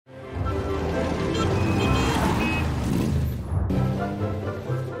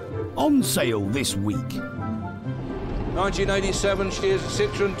on sale this week. 1987 Shears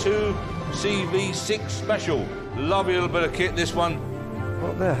Citroen 2 CV6 Special. Lovely little bit of kit, this one.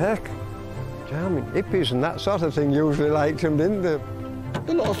 What the heck? Charming. Hippies and that sort of thing usually liked them, didn't they?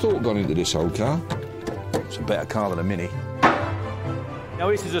 A lot of thought gone into this old car. It's a better car than a Mini. Now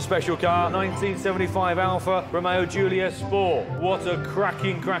this is a special car, 1975 Alfa Romeo Giulia Sport. What a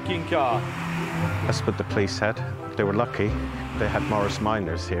cracking car. That's what the police said. They were lucky. They had Morris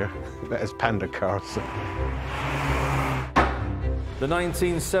Minors here as panda cars. The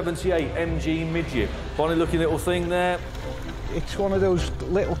 1978 MG Midget. Funny looking little thing there. It's one of those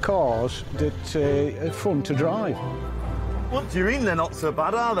little cars that are fun to drive. Once you're in, they're not so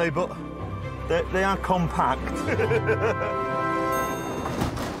bad, are they? But they are compact.